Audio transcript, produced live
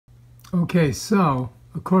Okay, so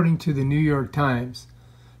according to the New York Times,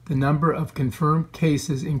 the number of confirmed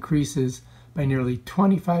cases increases by nearly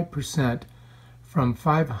 25% from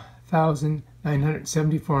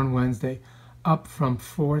 5,974 on Wednesday, up from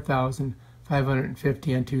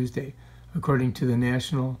 4,550 on Tuesday, according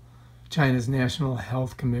to China's National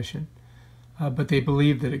Health Commission. But they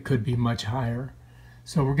believe that it could be much higher.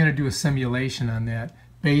 So we're going to do a simulation on that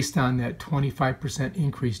based on that 25%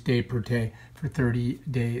 increase day per day for 30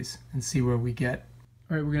 days and see where we get.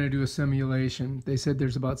 All right, we're going to do a simulation. They said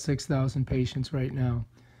there's about 6,000 patients right now,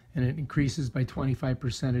 and it increases by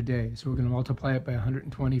 25% a day. So we're going to multiply it by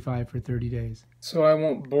 125 for 30 days. So I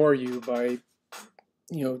won't bore you by,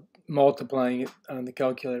 multiplying it on the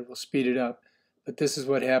calculator. We'll speed it up. But this is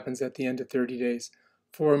what happens at the end of 30 days.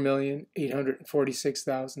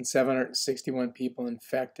 4,846,761 people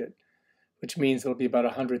infected, which means there'll be about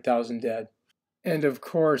 100,000 dead. And of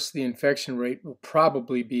course, the infection rate will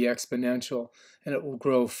probably be exponential, and it will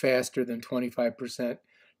grow faster than 25%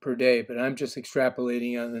 per day. But I'm just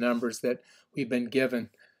extrapolating on the numbers that we've been given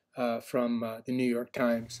from the New York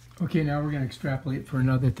Times. Okay, now we're going to extrapolate for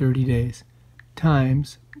another 30 days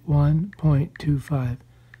times 1.25.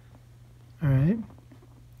 All right,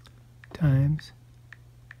 times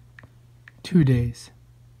 2 days,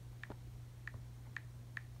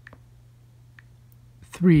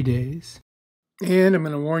 3 days. And I'm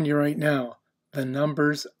going to warn you right now, the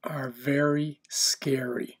numbers are very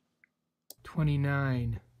scary.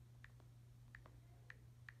 29,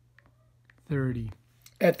 30.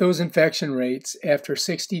 At those infection rates, after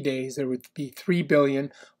 60 days, there would be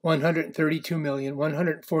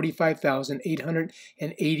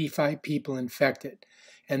 3,132,145,885 people infected.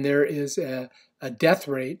 And there is a death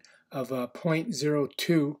rate of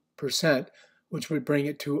 0.02%, which would bring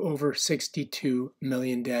it to over 62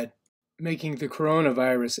 million dead, making the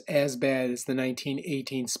coronavirus as bad as the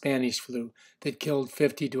 1918 Spanish flu that killed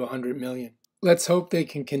 50 to 100 million. Let's hope they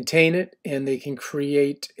can contain it and they can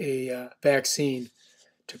create a vaccine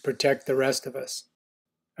to protect the rest of us.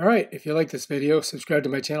 All right, if you like this video, subscribe to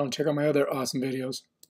my channel and check out my other awesome videos.